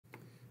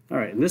All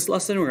right, in this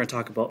lesson, we're going to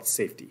talk about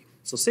safety.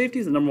 So safety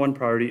is the number one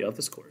priority of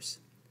this course.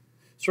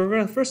 So we're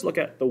going to first look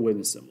at the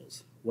WHIM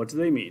symbols. What do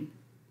they mean?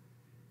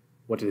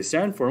 What do they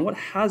stand for? And what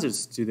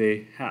hazards do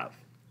they have?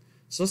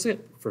 So let's look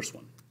at the first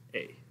one,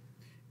 A.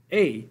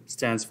 A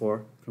stands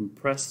for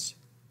compressed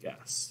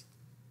gas.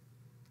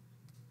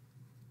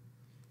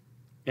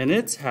 And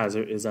its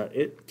hazard is that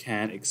it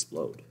can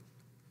explode.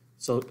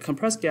 So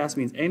compressed gas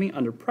means anything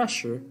under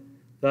pressure,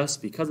 thus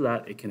because of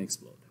that, it can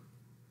explode.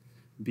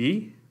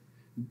 B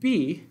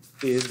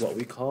is what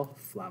we call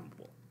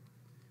flammable.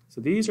 So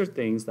these are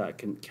things that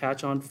can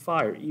catch on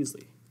fire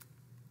easily.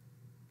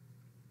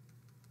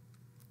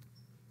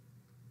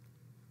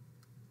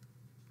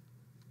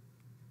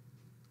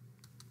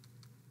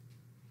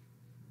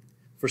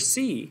 For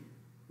C,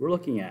 we're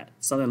looking at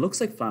something that looks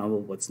like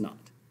flammable but it's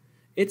not.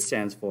 It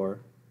stands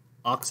for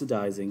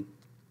oxidizing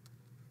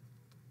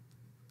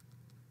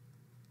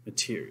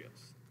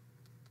materials.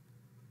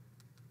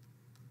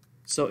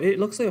 So it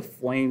looks like a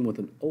flame with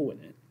an O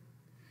in it.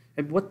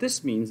 And what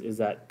this means is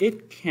that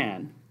it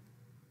can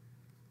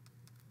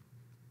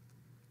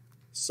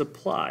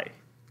supply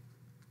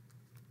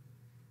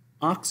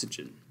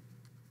oxygen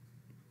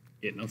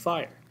in a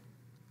fire.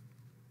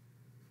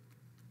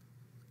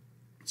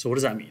 So what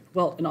does that mean?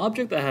 Well, an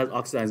object that has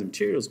oxidizing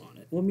materials on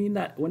it will mean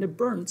that when it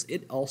burns,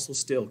 it also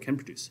still can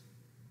produce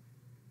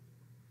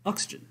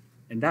oxygen.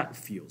 And that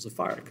fuels a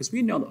fire, because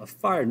we know that a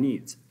fire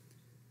needs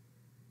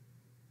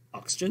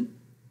oxygen,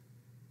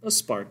 a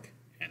spark,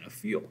 and a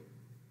fuel.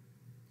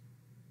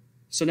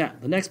 So now,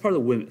 the next part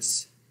of the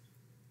WHMIS.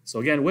 So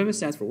again, WHMIS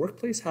stands for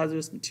Workplace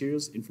Hazardous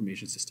Materials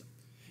Information System.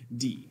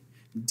 D.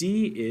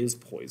 D is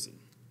poison.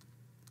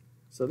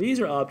 So these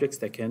are objects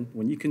that can,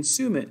 when you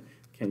consume it,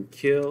 can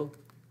kill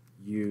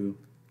you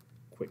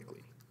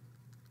quickly.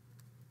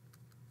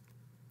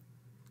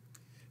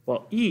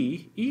 Well,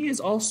 E is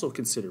also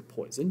considered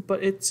poison,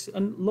 but it's a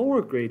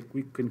lower grade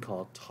we can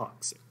call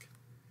toxic.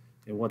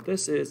 And what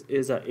this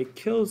is that it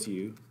kills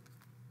you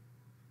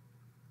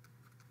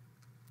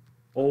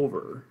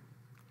over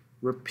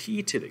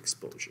repeated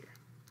exposure.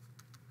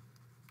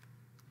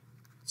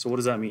 So what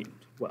does that mean?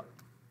 Well,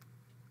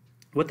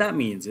 what that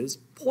means is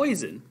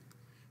poison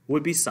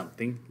would be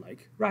something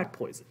like rat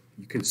poison.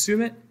 You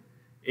consume it,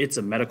 it's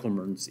a medical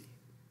emergency.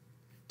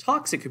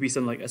 Toxic could be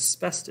something like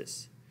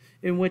asbestos,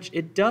 in which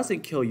it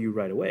doesn't kill you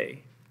right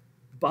away,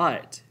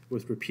 but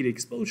with repeated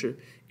exposure,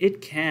 it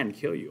can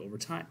kill you over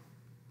time.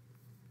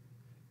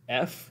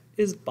 F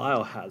is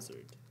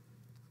biohazard.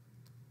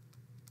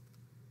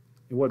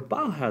 And what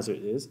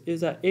biohazard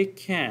is that it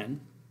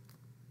can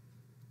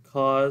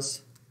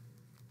cause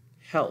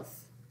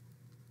health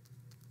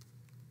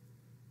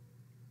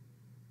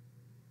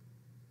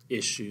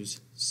issues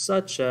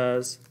such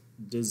as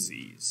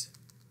disease.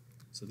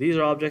 So these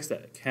are objects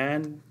that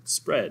can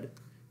spread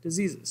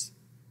diseases.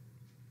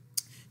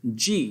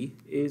 G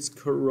is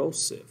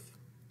corrosive,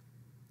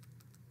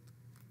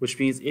 which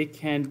means it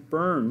can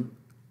burn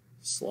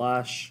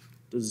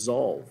 /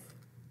 dissolve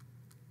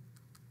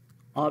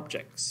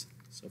objects.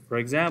 So for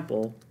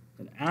example,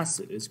 an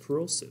acid is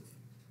corrosive.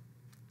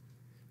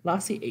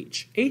 Lastly,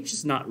 H. H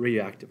is not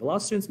radioactive. A lot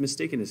of students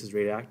mistaken this as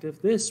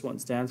radioactive. This one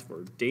stands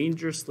for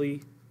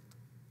dangerously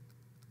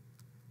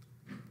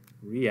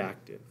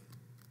reactive.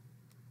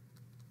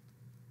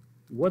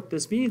 What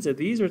this means is that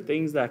these are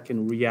things that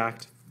can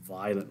react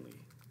violently.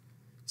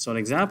 So an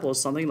example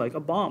is something like a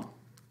bomb.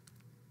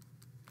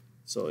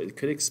 So it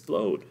could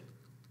explode.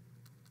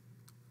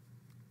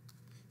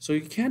 So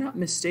you cannot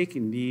mistake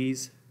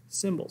these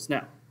symbols.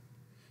 Now,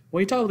 when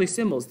you talk about these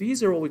symbols,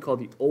 these are what we call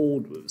the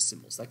old WHMIS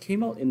symbols that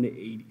came out in the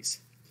 80s.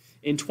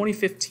 In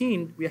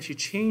 2015, we actually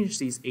changed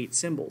these 8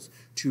 symbols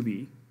to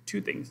be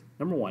 2 things.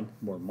 Number 1,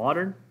 more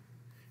modern,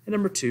 and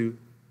number 2,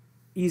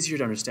 easier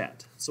to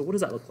understand. So what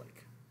does that look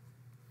like?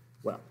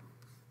 Well,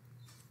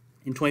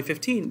 in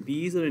 2015,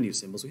 these are the new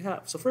symbols we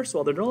have. So first of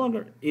all, they're no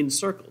longer in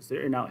circles.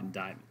 They're now in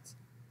diamonds.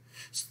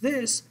 So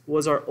this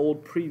was our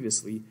old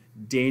previously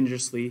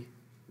dangerously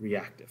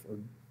reactive.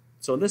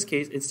 So in this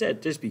case,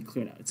 instead, just be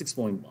clear now, it's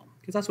exploding bomb,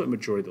 because that's what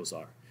majority of those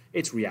are.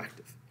 It's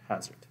reactive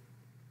hazard.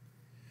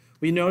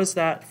 We notice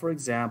that, for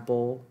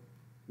example,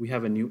 we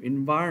have a new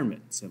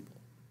environment symbol.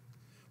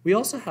 We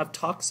also have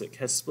toxic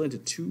has split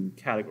into 2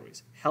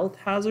 categories. Health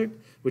hazard,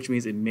 which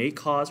means it may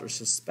cause or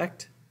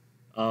suspect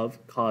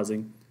of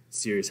causing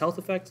serious health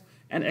effects,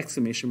 and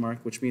exclamation mark,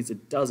 which means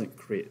it doesn't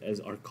create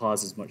or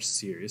cause as much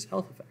serious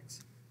health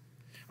effects.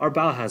 Our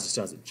biohazard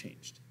hasn't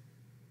changed.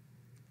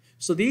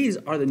 So these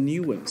are the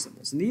new WHMIS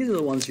symbols, and these are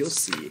the ones you'll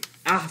see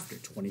after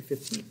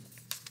 2015.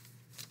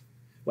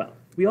 Well,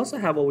 we also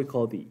have what we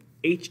call the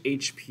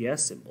HHPS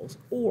symbols,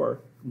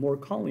 or more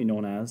commonly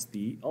known as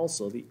the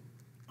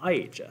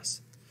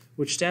IHS,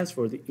 which stands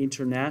for the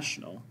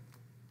International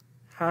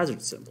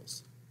Hazard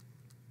Symbols.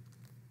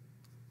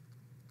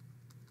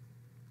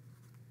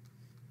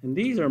 And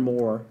these are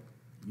more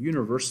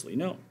universally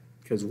known,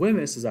 because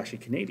WHMIS is actually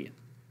Canadian,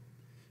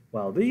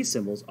 while these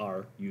symbols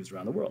are used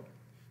around the world.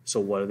 So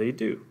what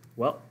do?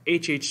 Well,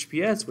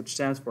 HHPS, which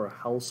stands for a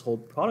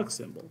household product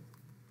symbol,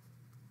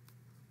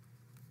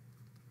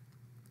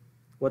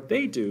 what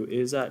they do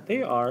is that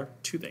they are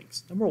two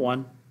things. Number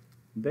one,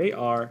 they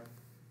are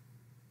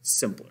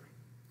simpler.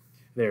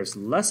 There's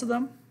less of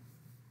them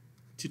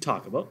to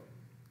talk about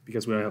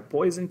because we don't have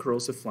poison,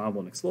 corrosive, flammable,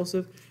 and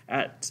explosive.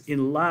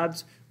 In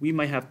labs, we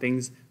might have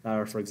things that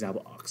are, for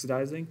example,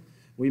 oxidizing.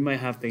 We might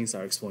have things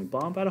that are exploding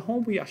bomb. But at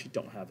home, we actually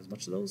don't have as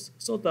much of those.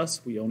 So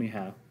thus, we only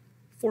have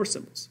 4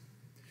 symbols.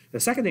 The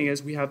second thing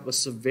is we have a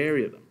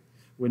severity of them,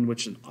 in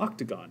which an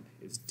octagon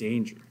is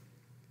danger,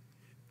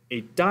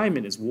 a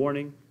diamond is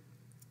warning,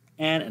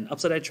 and an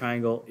upside-down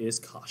triangle is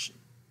caution.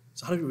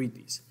 So how do we read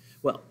these?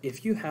 Well,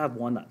 if you have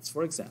one that's,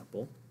 for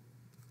example,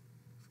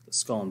 the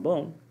skull and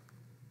bone,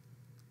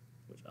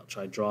 which I'll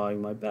try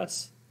drawing my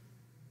best,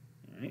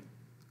 all right?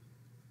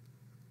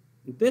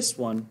 This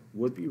one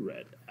would be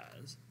read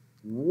as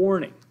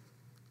warning,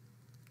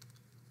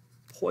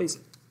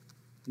 poison.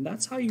 And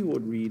that's how you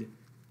would read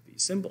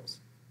these symbols.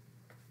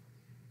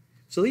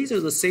 So these are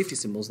the safety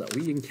symbols that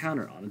we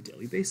encounter on a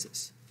daily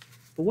basis.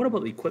 But what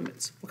about the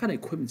equipment? What kind of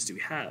equipment do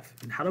we have?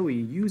 And how do we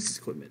use this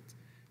equipment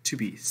to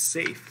be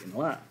safe in the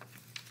lab?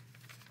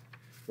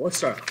 Well, let's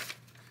start off.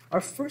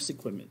 Our first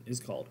equipment is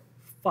called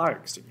fire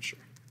extinguisher.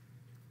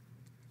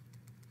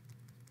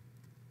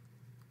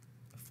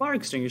 A fire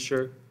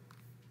extinguisher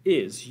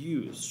is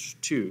used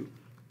to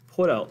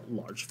put out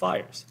large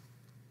fires.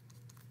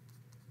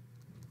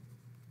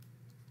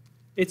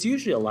 It's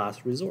usually a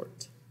last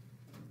resort.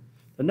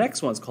 The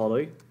next one is called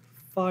a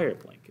fire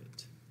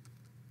blanket.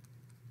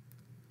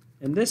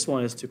 And this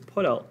one is to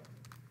put out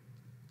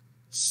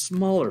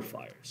smaller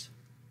fires.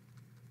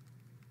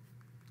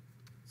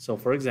 So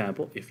for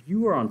example, if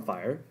you are on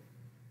fire,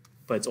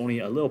 but it's only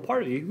a little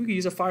part of you, we could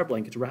use a fire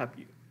blanket to wrap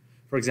you.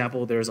 For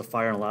example, there's a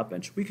fire on a lab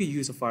bench, we could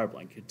use a fire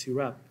blanket to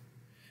wrap.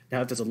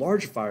 Now if there's a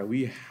larger fire,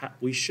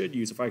 we should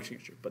use a fire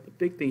extinguisher. But the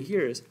big thing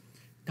here is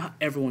not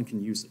everyone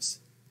can use this.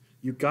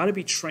 You've got to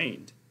be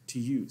trained to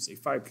use a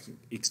fire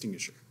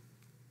extinguisher.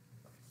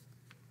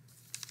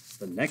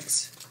 The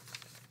next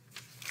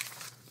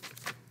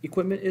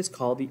equipment is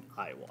called the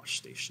eye wash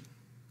station.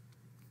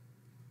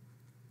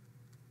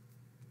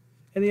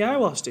 And the eye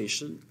wash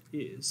station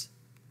is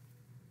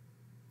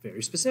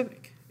very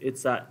specific.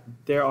 It's that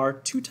there are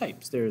 2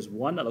 types. There's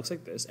one that looks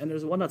like this, and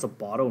there's one that's a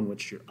bottle in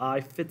which your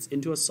eye fits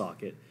into a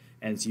socket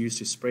and it's used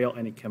to spray out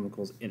any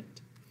chemicals in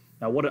it.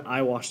 Now what an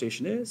eye wash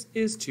station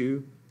is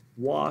to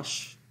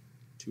wash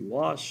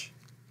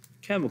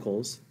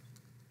chemicals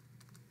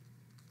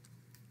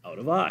out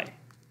of eye.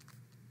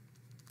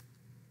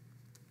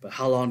 But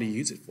how long do you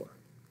use it for?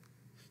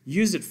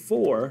 Use it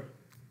for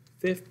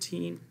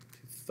 15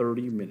 to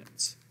 30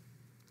 minutes.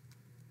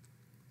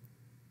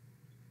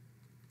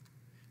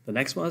 The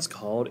next one is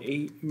called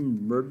an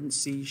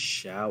emergency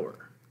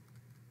shower.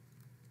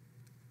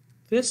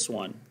 This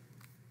one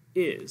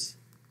is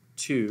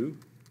to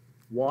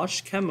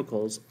wash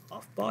chemicals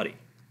off body.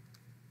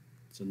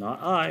 So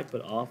not eye,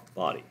 but off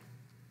body.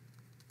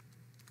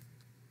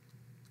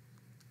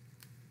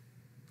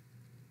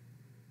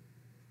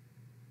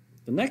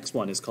 The next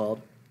one is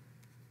called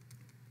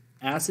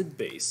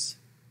acid-base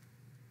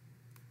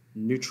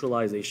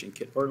neutralization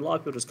kit, or a lot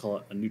of people just call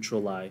it a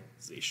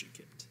neutralization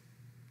kit.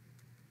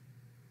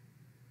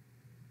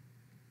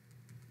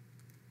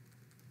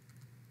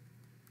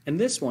 And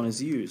this one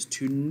is used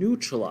to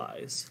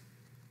neutralize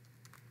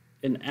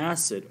an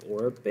acid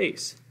or a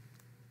base,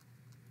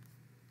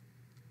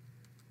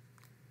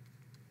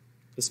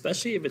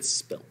 especially if it's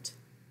spilt.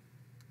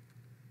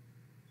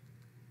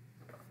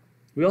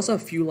 We also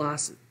have a few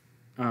last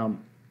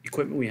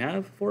equipment we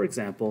have. For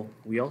example,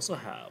 we also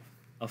have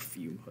a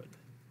fume hood.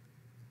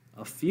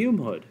 A fume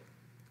hood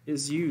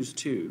is used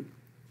to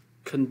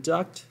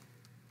conduct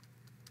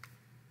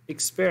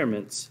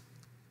experiments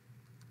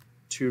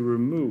to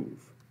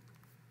remove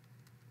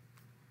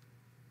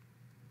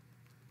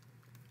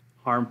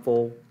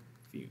harmful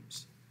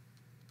fumes.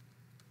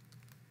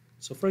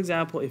 So for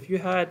example, if you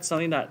had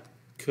something that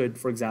could,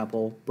 for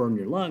example, burn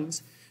your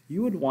lungs,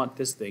 you would want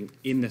this thing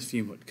in this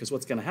fume hood, because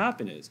what's going to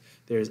happen is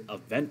there's a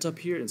vent up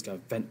here and it's going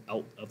to vent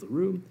out of the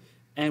room,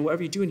 and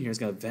whatever you do in here is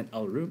going to vent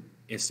out of the room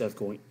instead of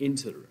going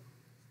into the room.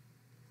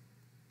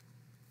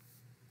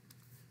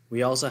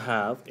 We also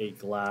have a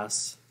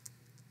glass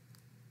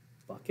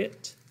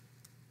bucket,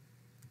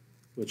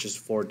 which is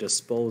for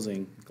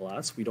disposing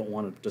glass. We don't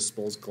want to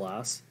dispose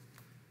glass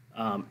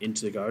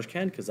into the garbage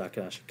can, because that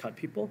can actually cut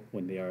people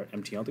when they are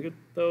emptying out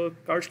the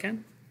garbage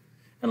can.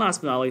 And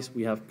last but not least,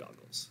 we have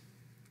goggles.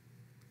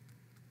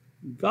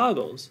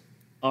 Goggles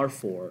are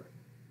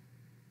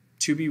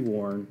to be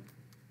worn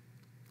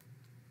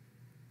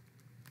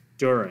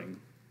during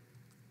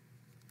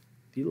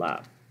the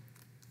lab.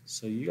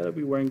 So you got to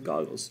be wearing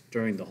goggles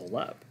during the whole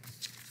lab.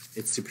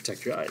 It's to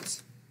protect your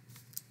eyes.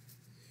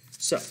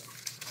 So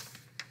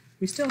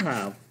we still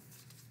have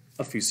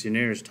a few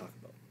scenarios to talk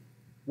about.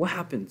 What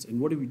happens and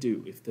what do we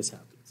do if this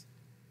happens?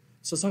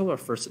 So let's talk about our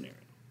first scenario,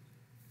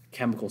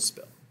 chemical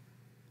spill.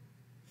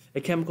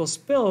 A chemical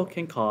spill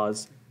can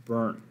cause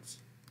burns.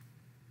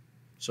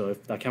 So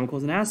if that chemical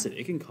is an acid,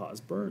 it can cause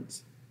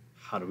burns.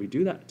 How do we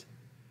do that?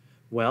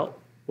 Well,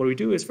 what we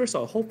do is, first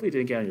of all, hopefully it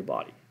didn't get on your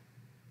body.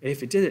 And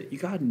if it did it, you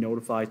got to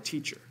notify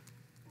teacher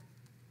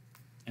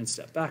and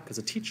step back because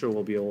the teacher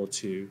will be able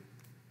to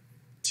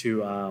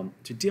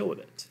deal with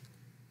it.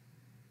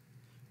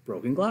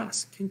 Broken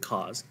glass can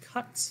cause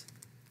cuts.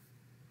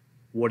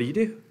 What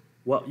do?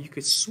 Well, you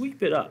could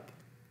sweep it up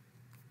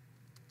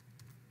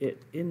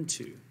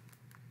into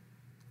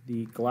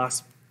the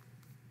glass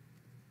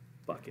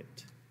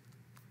bucket.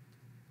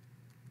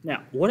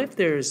 Now, what if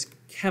there's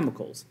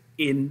chemicals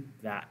in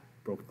that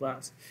broken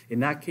glass? In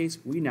that case,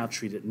 we now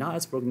treat it not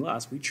as broken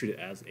glass, we treat it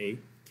as a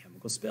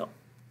chemical spill.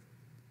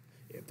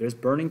 If there's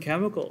burning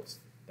chemicals,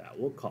 that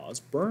will cause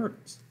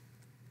burns.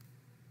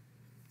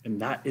 And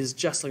that is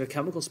just like a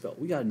chemical spill.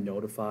 We got to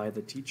notify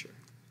the teacher.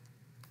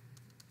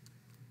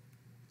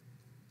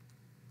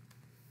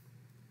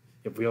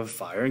 If we have a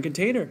fire in a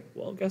container,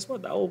 well, guess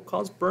what? That will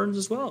cause burns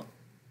as well.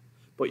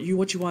 But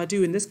what you want to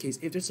do in this case,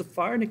 if there's a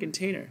fire in a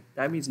container,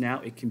 that means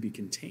now it can be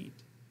contained.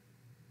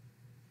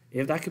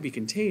 If that could be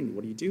contained,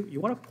 what do? You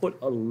want to put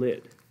a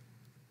lid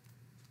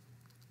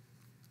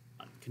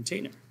on the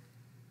container.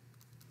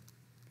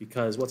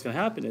 Because what's going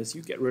to happen is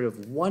you get rid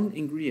of one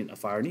ingredient a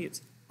fire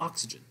needs,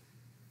 oxygen.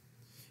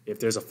 If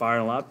there's a fire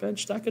on a lab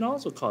bench, that can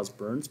also cause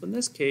burns, but in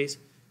this case,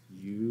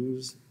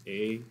 use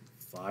a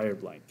fire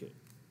blanket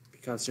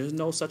because there's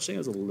no such thing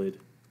as a lid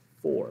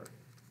for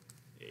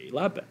a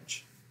lab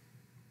bench.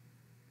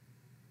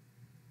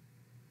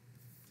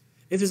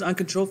 If there's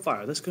uncontrolled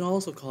fire, this can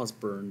also cause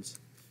burns,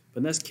 but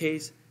in this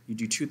case, you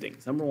do two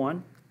things. Number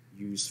one,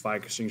 use fire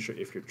extinguisher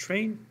if you're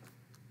trained.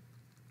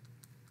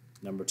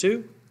 Number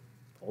two,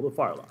 pull the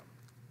fire alarm.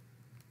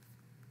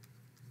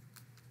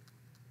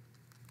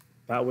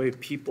 That way,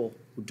 people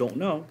who don't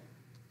know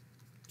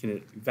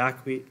can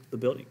evacuate the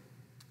building.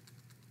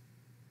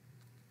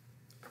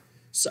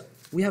 So,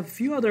 we have a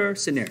few other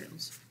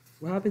scenarios.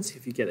 What happens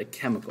if you get a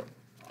chemical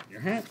on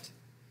your hand?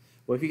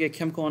 Well, if you get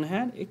chemical on the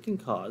hand, it can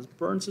cause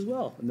burns as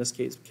well. In this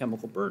case,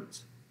 chemical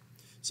burns.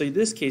 So in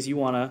this case, you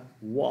want to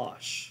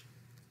wash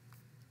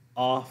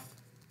off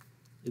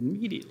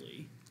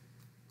immediately.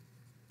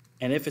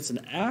 And if it's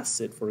an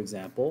acid, for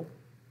example,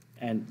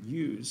 and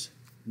use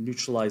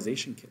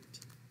neutralization kit.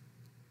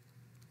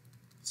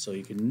 So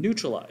you can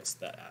neutralize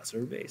that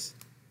acid or base.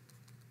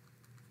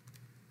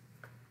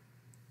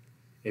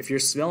 If you're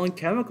smelling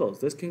chemicals,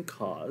 this can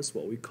cause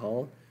what we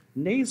call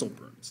nasal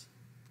burns.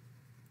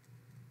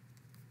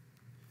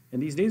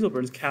 And these nasal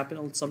burns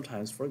happen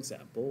sometimes, for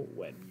example,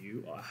 when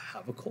you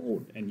have a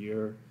cold and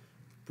your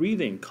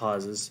breathing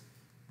causes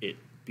it,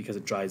 because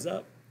it dries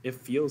up, it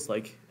feels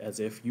like as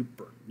if you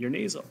burn your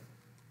nasal.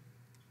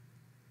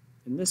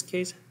 In this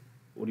case,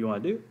 what do you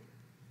want to do?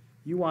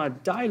 You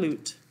want to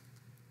dilute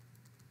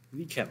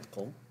the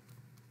chemical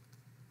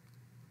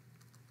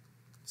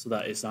so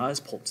that it's not as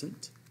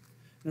potent.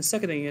 And the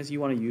second thing is you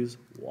want to use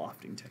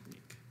wafting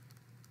technique.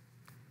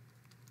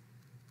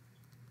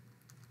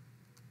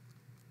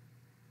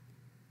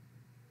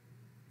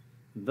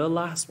 The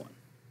last one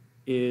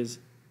is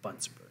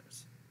Bunsen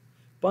burners.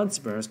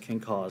 Bunsen burners can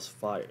cause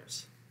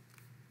fires.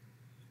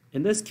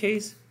 In this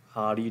case,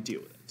 how do you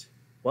deal with it?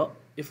 Well,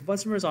 if a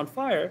Bunsen burner is on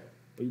fire,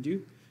 what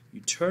do?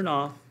 You turn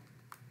off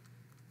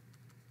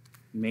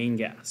main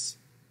gas.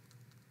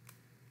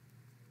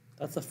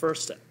 That's the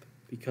first step,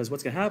 because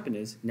what's going to happen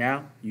is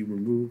now you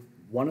remove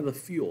one of the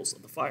fuels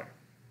of the fire.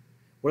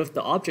 What if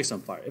the object's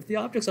on fire? If the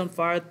object's on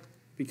fire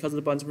because of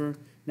the Bunsen burner,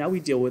 now we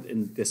deal with it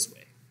in this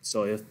way.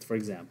 So if, for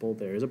example,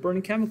 there is a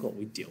burning chemical,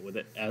 we deal with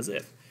it as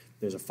if.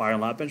 There's a fire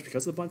on the lab bench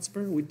because of the Bunsen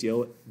burner, we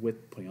deal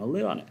with putting a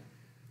lid on it.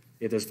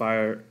 If there's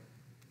fire,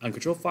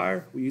 uncontrolled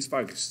fire, we use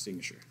fire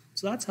extinguisher.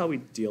 So that's how we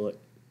deal it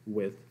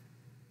with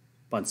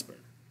Bunsen burner.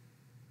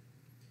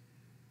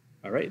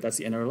 All right, that's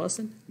the end of our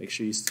lesson. Make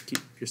sure you keep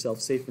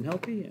yourself safe and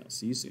healthy, and I'll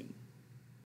see you soon.